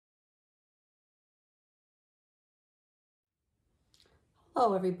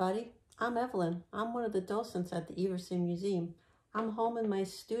Hello everybody, I'm Evelyn. I'm one of the docents at the Everson Museum. I'm home in my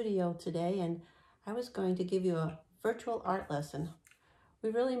studio today and I was going to give you a virtual art lesson. We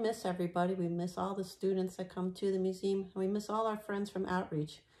really miss everybody. We miss all the students that come to the museum and we miss all our friends from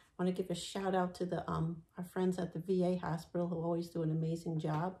outreach. I want to give a shout out to our friends at the VA hospital who always do an amazing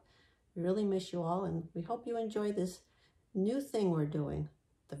job. We really miss you all and we hope you enjoy this new thing we're doing,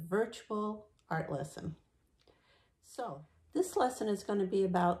 the virtual art lesson. So this lesson is going to be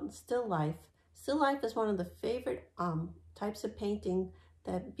about still life. Still life is one of the favorite types of painting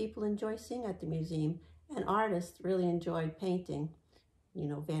that people enjoy seeing at the museum, and artists really enjoy painting. You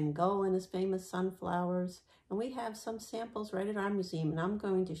know, Van Gogh and his famous sunflowers, and we have some samples right at our museum, and I'm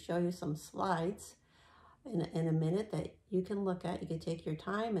going to show you some slides in a minute that you can look at. You can take your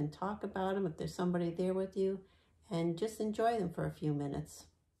time and talk about them if there's somebody there with you, and just enjoy them for a few minutes.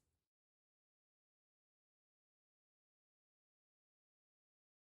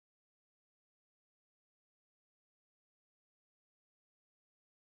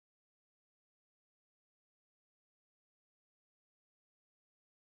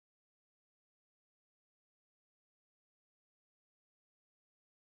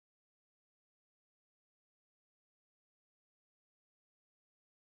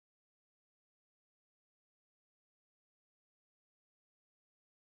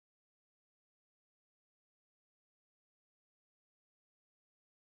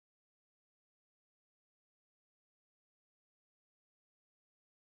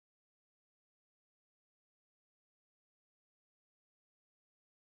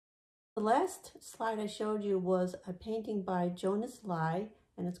 The last slide I showed you was a painting by Jonas Lai,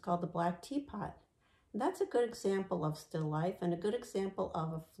 and it's called The Black Teapot. And that's a good example of still life and a good example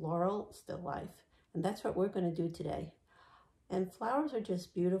of a floral still life. And that's what we're going to do today. And flowers are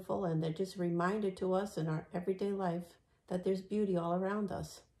just beautiful, and they're just a reminder to us in our everyday life that there's beauty all around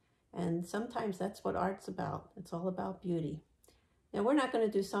us. And sometimes that's what art's about. It's all about beauty. Now, we're not going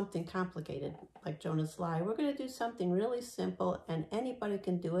to do something complicated like Jonas Lai. We're going to do something really simple, and anybody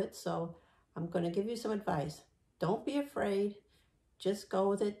can do it. So I'm going to give you some advice. Don't be afraid. Just go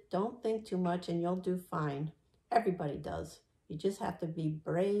with it. Don't think too much, and you'll do fine. Everybody does. You just have to be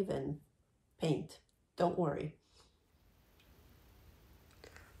brave and paint. Don't worry.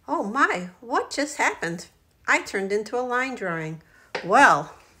 Oh my, what just happened? I turned into a line drawing.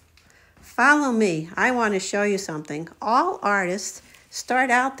 Well, follow me. I want to show you something. All artists start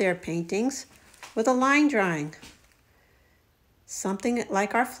out their paintings with a line drawing. Something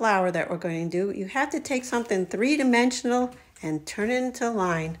like our flower that we're going to do. You have to take something three-dimensional and turn it into a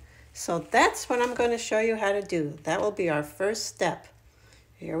line. So that's what I'm going to show you how to do. That will be our first step.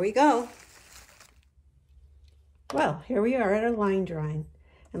 Here we go. Well, here we are at a line drawing.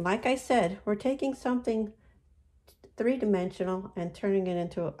 And like I said, we're taking something three-dimensional and turning it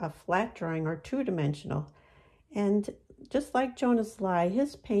into a flat drawing or two-dimensional. And just like Jonas Lai,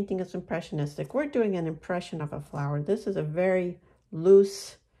 his painting is impressionistic. We're doing an impression of a flower. This is a very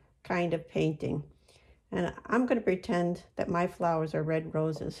loose kind of painting. And I'm going to pretend that my flowers are red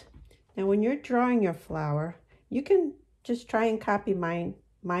roses. Now, when you're drawing your flower, you can just try and copy my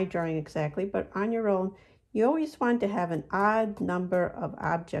drawing exactly, but on your own, you always want to have an odd number of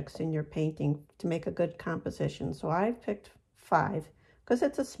objects in your painting to make a good composition. So I've picked 5 because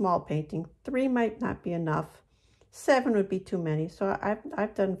it's a small painting. 3 might not be enough. 7 would be too many. So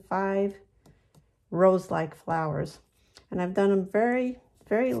I've done 5 rose-like flowers, and I've done them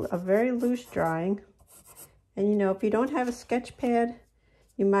a very loose drawing. And you know, if you don't have a sketch pad,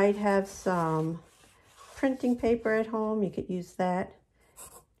 you might have some printing paper at home. You could use that.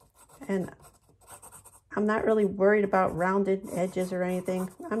 And I'm not really worried about rounded edges or anything.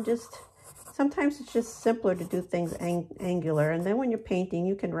 Sometimes it's just simpler to do things angular. And then when you're painting,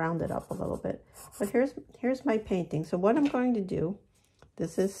 you can round it up a little bit. But here's my painting. So what I'm going to do,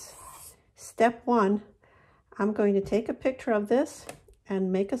 this is step 1. I'm going to take a picture of this and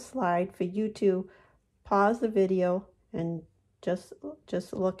make a slide for you to pause the video and just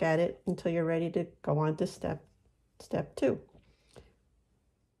look at it until you're ready to go on to step 2.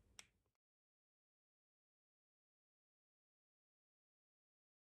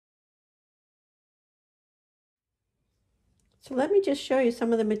 So let me just show you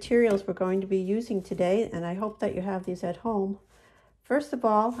some of the materials we're going to be using today, and I hope that you have these at home. First of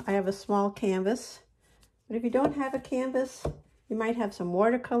all, I have a small canvas, but if you don't have a canvas, you might have some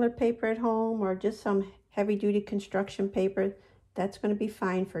watercolor paper at home or just some heavy-duty construction paper. That's going to be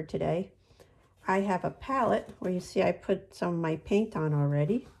fine for today. I have a palette where you see I put some of my paint on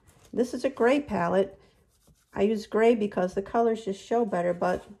already. This is a gray palette. I use gray because the colors just show better,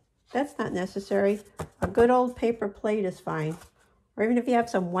 but that's not necessary. A good old paper plate is fine. or even if you have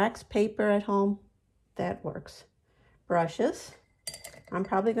some wax paper at home, that works. Brushes. I'm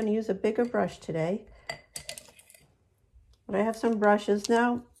probably going to use a bigger brush today, but I have some brushes.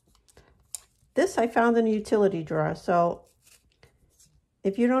 Now, this I found in a utility drawer, so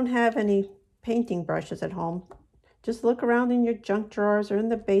if you don't have any painting brushes at home, just look around in your junk drawers or in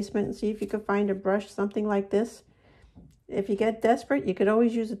the basement and see if you can find a brush, something like this. If you get desperate, you could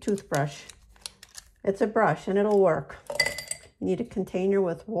always use a toothbrush. It's a brush and it'll work. You need a container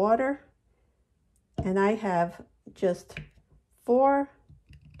with water, and I have just 4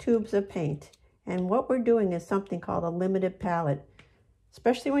 tubes of paint. And what we're doing is something called a limited palette.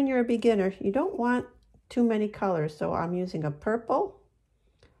 Especially when you're a beginner, you don't want too many colors. So I'm using a purple,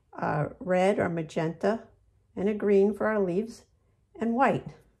 a red or magenta, and a green for our leaves, and white.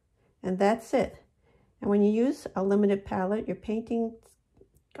 And that's it. And when you use a limited palette, your paintings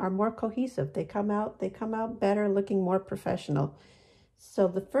are more cohesive. They come out better, looking more professional. So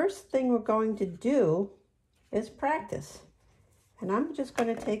the first thing we're going to do is practice. And I'm just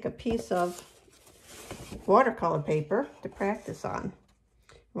going to take a piece of watercolor paper to practice on.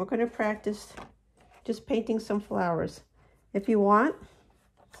 We're going to practice just painting some flowers. If you want,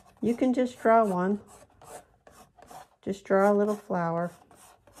 you can just draw one. Just draw a little flower.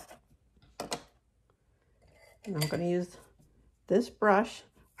 And I'm going to use this brush.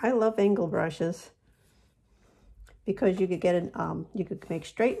 I love angle brushes because you could get you could make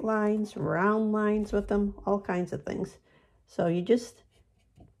straight lines, round lines with them, all kinds of things. So you just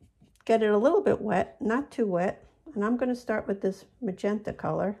get it a little bit wet, not too wet. And I'm going to start with this magenta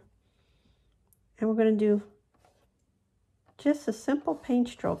color. And we're going to do just a simple paint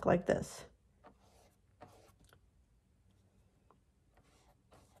stroke like this.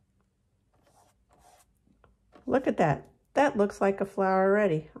 Look at that. That looks like a flower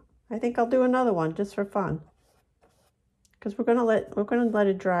already. I think I'll do another one just for fun, because we're going to let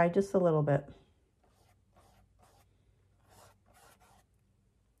it dry just a little bit.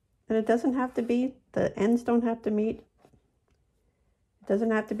 And it doesn't have to be, the ends don't have to meet. It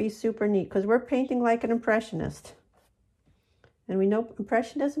doesn't have to be super neat, because we're painting like an impressionist. And we know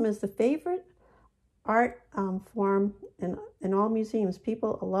impressionism is the favorite art form in all museums.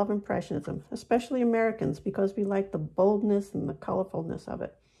 People love impressionism, especially Americans, because we like the boldness and the colorfulness of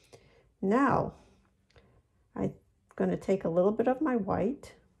it. Now, I'm going to take a little bit of my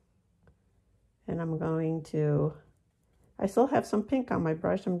white, and I'm going to, I still have some pink on my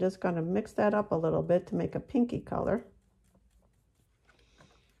brush. I'm just going to mix that up a little bit to make a pinky color.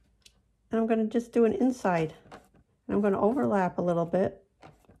 And I'm going to just do an inside. And I'm going to overlap a little bit.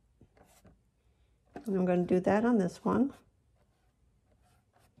 And I'm going to do that on this one.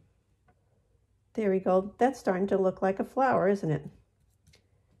 There we go. That's starting to look like a flower, isn't it?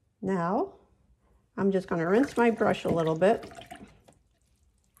 Now, I'm just going to rinse my brush a little bit.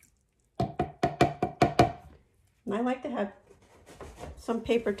 And I like to have some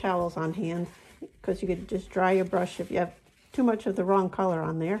paper towels on hand, because you could just dry your brush if you have too much of the wrong color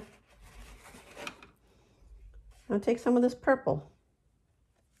on there. I'll take some of this purple,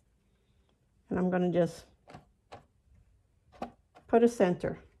 and I'm going to just put a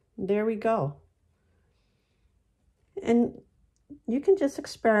center. There we go. And you can just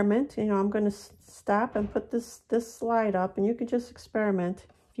experiment. You know, I'm going to stop and put this slide up, and you can just experiment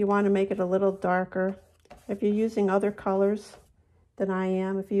if you want to make it a little darker. If you're using other colors than I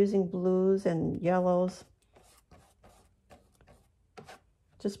am, if you're using blues and yellows,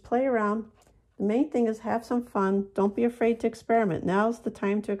 just play around. The main thing is have some fun. Don't be afraid to experiment. Now's the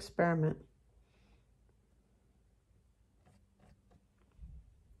time to experiment.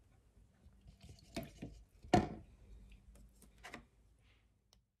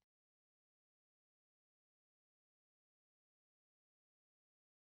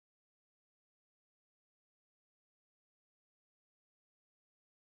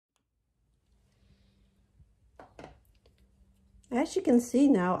 As you can see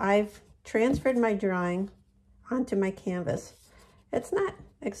now, I've transferred my drawing onto my canvas. It's not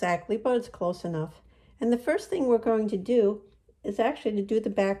exactly, but it's close enough. And the first thing we're going to do is actually to do the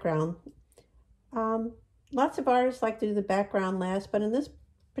background. Lots of artists like to do the background last, but in this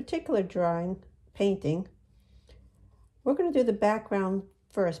particular painting, we're going to do the background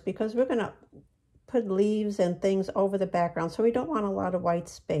first, because we're going to put leaves and things over the background, so we don't want a lot of white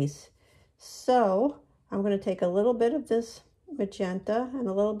space. So I'm going to take a little bit of this magenta and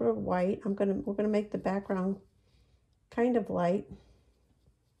a little bit of white. We're going to make the background kind of light.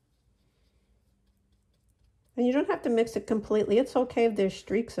 And you don't have to mix it completely. It's okay if there's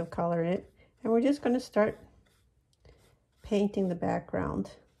streaks of color in it. And we're just going to start painting the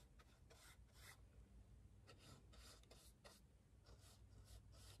background.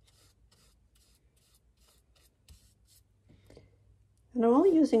 And I'm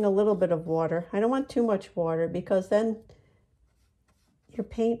only using a little bit of water. I don't want too much water because then your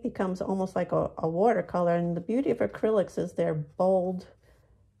paint becomes almost like a watercolor. And the beauty of acrylics is they're bold,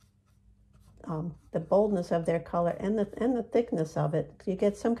 the boldness of their color and the thickness of it. You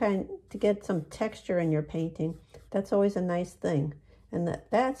get some texture in your painting. That's always a nice thing. And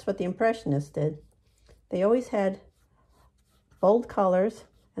that's what the Impressionists did. They always had bold colors,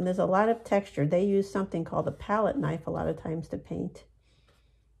 and there's a lot of texture. They use something called a palette knife a lot of times to paint.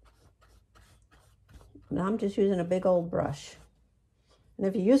 Now I'm just using a big old brush. And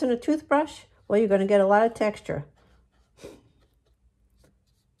if you're using a toothbrush, well, you're going to get a lot of texture.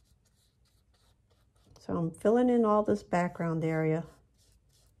 So I'm filling in all this background area.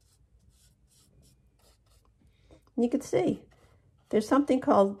 And you can see there's something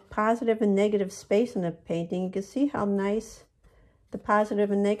called positive and negative space in the painting. You can see how nice the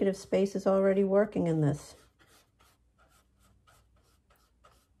positive and negative space is already working in this.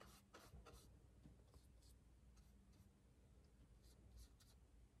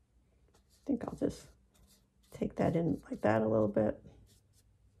 I think I'll just take that in like that a little bit.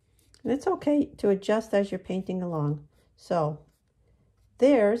 And it's okay to adjust as you're painting along. So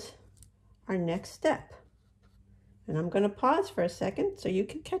there's our next step. And I'm going to pause for a second so you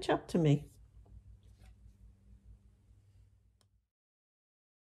can catch up to me.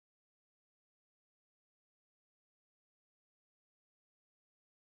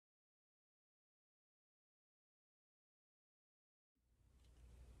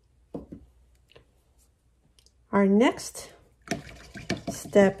 Our next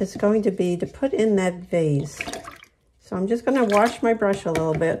step is going to be to put in that vase. So I'm just going to wash my brush a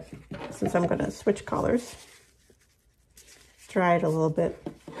little bit since I'm going to switch colors. Dry it a little bit.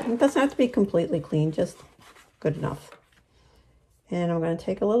 It doesn't have to be completely clean, just good enough. And I'm going to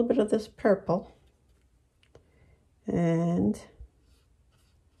take a little bit of this purple and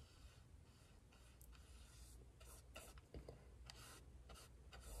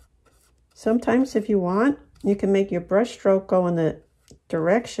sometimes if you want, you can make your brush stroke go in the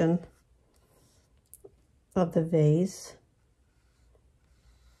direction of the vase.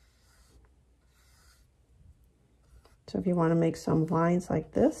 So if you want to make some lines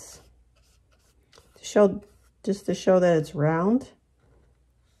like this, just to show that it's round,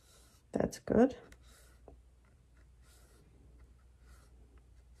 that's good.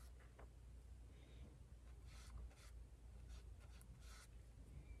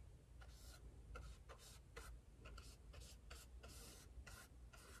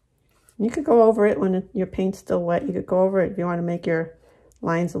 You could go over it when your paint's still wet. You could go over it if you want to make your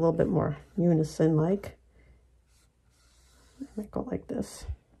lines a little bit more unison-like. I might go like this.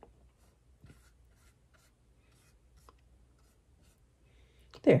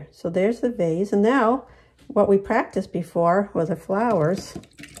 There, so there's the vase. And now what we practiced before were the flowers.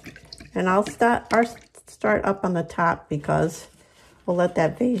 And I'll start up on the top because we'll let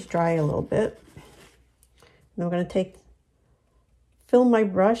that vase dry a little bit. And I'm going to fill my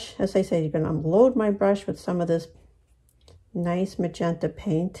brush. As I say, you're going to load my brush with some of this nice magenta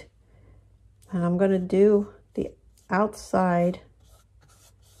paint. And I'm going to do the outside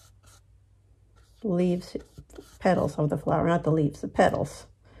leaves, petals of the flower, not the leaves, the petals.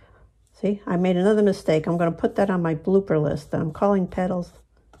 See, I made another mistake. I'm going to put that on my blooper list. I'm calling petals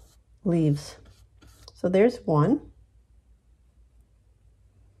leaves. So there's one.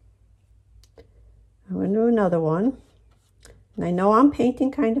 I'm going to do another one. And I know I'm painting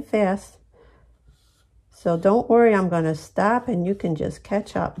kind of fast, so don't worry, I'm going to stop and you can just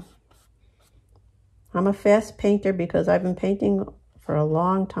catch up. I'm a fast painter because I've been painting for a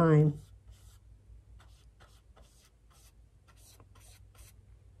long time.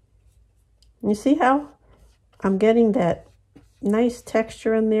 You see how I'm getting that nice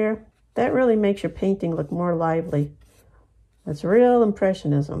texture in there? That really makes your painting look more lively. That's real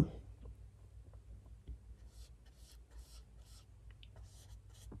Impressionism.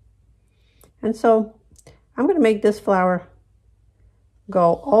 And so I'm going to make this flower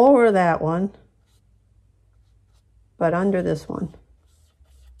go over that one, but under this one.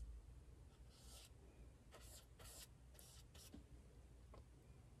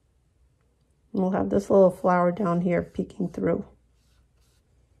 And we'll have this little flower down here peeking through.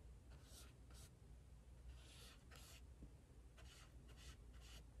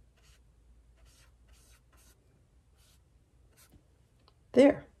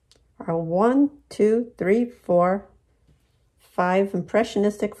 There. Our 1, 2, 3, 4, 5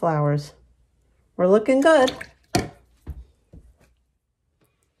 impressionistic flowers. We're looking good.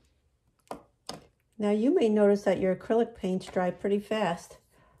 Now you may notice that your acrylic paints dry pretty fast.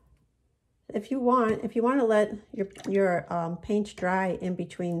 if you want to let your paints dry in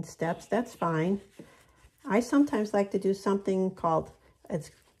between steps, that's fine. I sometimes like to do something called,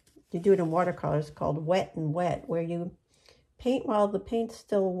 you do it in watercolors, called wet and wet, where you paint while the paint's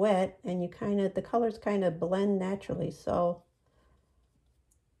still wet and you the colors kind of blend naturally. So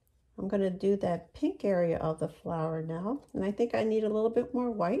I'm going to do that pink area of the flower now, and I think I need a little bit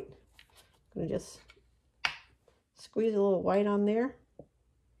more white. I'm going to just squeeze a little white on there.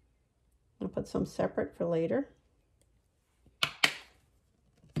 I'll put some separate for later.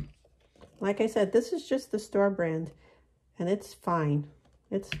 Like I said, this is just the store brand, and it's fine.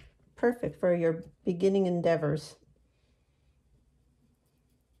 It's perfect for your beginning endeavors.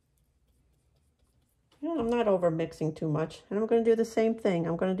 Yeah, I'm not over mixing too much. And I'm going to do the same thing.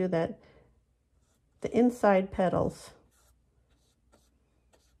 I'm going to do the inside petals.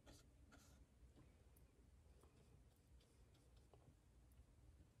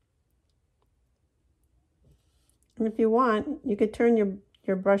 And if you want, you could turn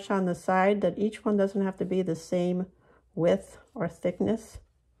your brush on the side, that each one doesn't have to be the same width or thickness.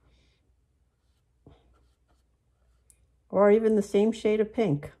 Or even the same shade of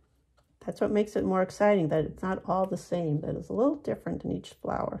pink. That's what makes it more exciting, that it's not all the same, that it's a little different in each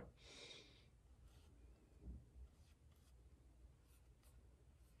flower.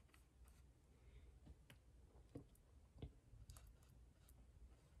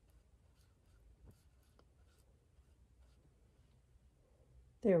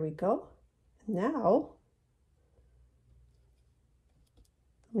 There we go. Now,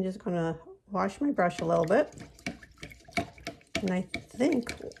 I'm just going to wash my brush a little bit. And I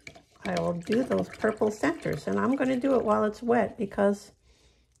think I will do those purple centers. And I'm going to do it while it's wet because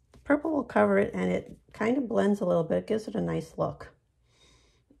purple will cover it and it kind of blends a little bit, gives it a nice look.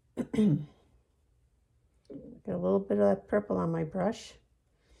 Get a little bit of that purple on my brush.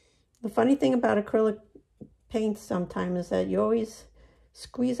 The funny thing about acrylic paints sometimes is that you always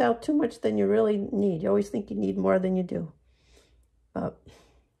squeeze out too much than you really need. You always think you need more than you do. But,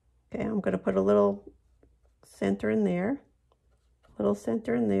 okay, I'm going to put a little center in there, a little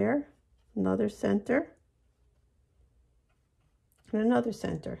center in there, another center, and another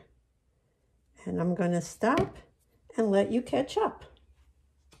center. And I'm going to stop and let you catch up.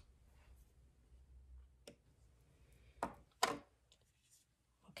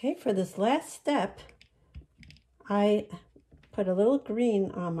 Okay, for this last step, I put a little green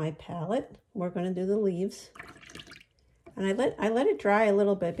on my palette. We're going to do the leaves. And I let it dry a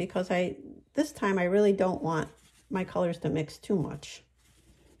little bit because this time I really don't want my colors to mix too much.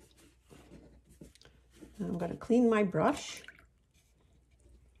 Now I'm going to clean my brush.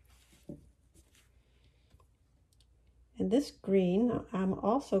 And this green, I'm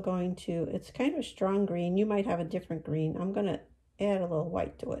also going to, it's kind of a strong green. You might have a different green. I'm going to add a little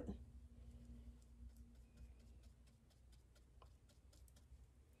white to it.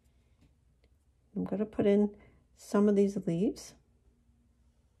 I'm going to put in some of these leaves.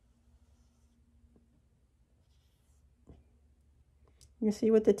 You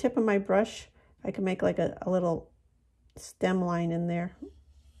see, with the tip of my brush, I can make like a little stem line in there.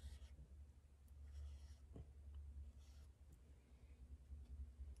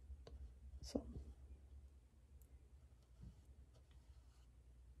 So,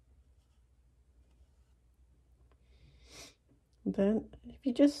 then if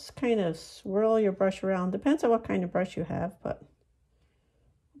you just kind of swirl your brush around, depends on what kind of brush you have, but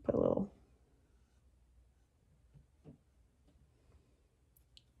put a little.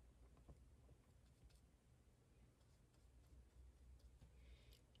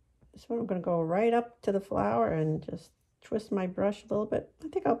 This one I'm going to go right up to the flower and just twist my brush a little bit. I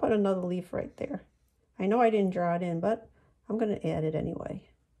think I'll put another leaf right there. I know I didn't draw it in, but I'm going to add it anyway.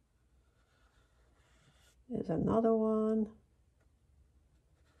 There's another one.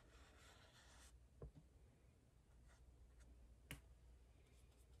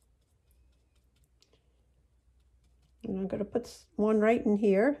 And I'm going to put one right in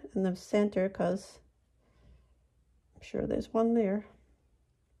here in the center because I'm sure there's one there.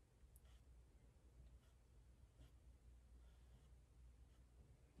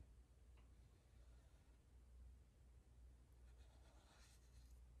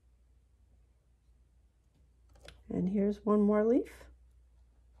 And here's one more leaf.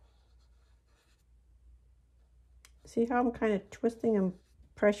 See how I'm kind of twisting and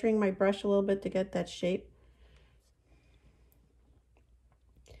pressuring my brush a little bit to get that shape?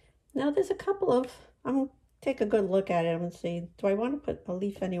 Now there's a couple of, I'm going to take a good look at it and see, do I want to put a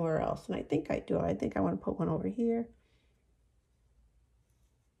leaf anywhere else? And I think I do. I think I want to put one over here.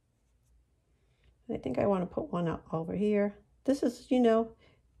 I think I want to put one over here. This is, you know,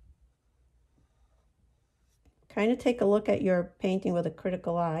 Kind of take a look at your painting with a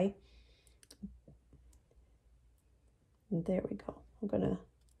critical eye. And there we go. I'm going to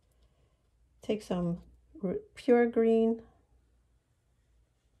take some pure green,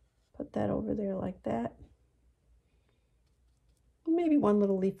 put that over there like that. Maybe one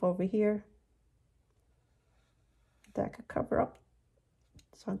little leaf over here. That could cover up.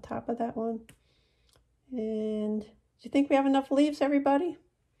 It's on top of that one. And do you think we have enough leaves, everybody?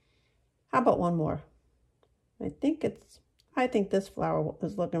 How about one more? I think this flower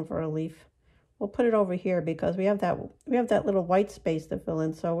is looking for a leaf. We'll put it over here because we have that little white space to fill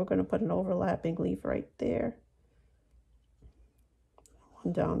in, so we're going to put an overlapping leaf right there.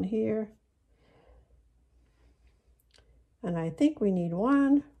 One down here. And I think we need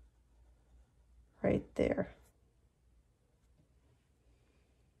one right there.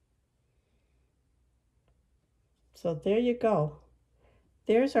 So there you go.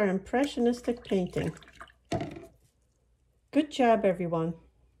 There's our impressionistic painting. Good job, everyone.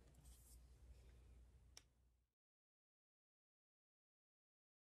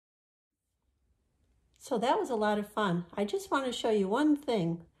 So that was a lot of fun. I just want to show you one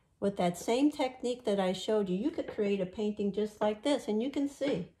thing. With that same technique that I showed you, you could create a painting just like this, and you can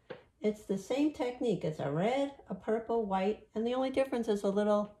see it's the same technique. It's a red, a purple, white, and the only difference is a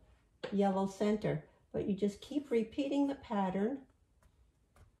little yellow center. But you just keep repeating the pattern.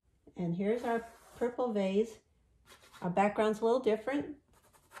 And here's our purple vase. Our background's a little different.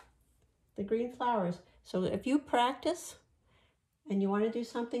 The green flowers. So if you practice and you want to do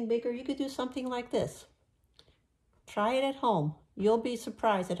something bigger, you could do something like this. Try it at home. You'll be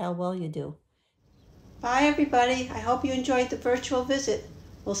surprised at how well you do. Bye, everybody. I hope you enjoyed the virtual visit.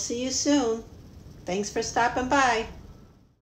 We'll see you soon. Thanks for stopping by.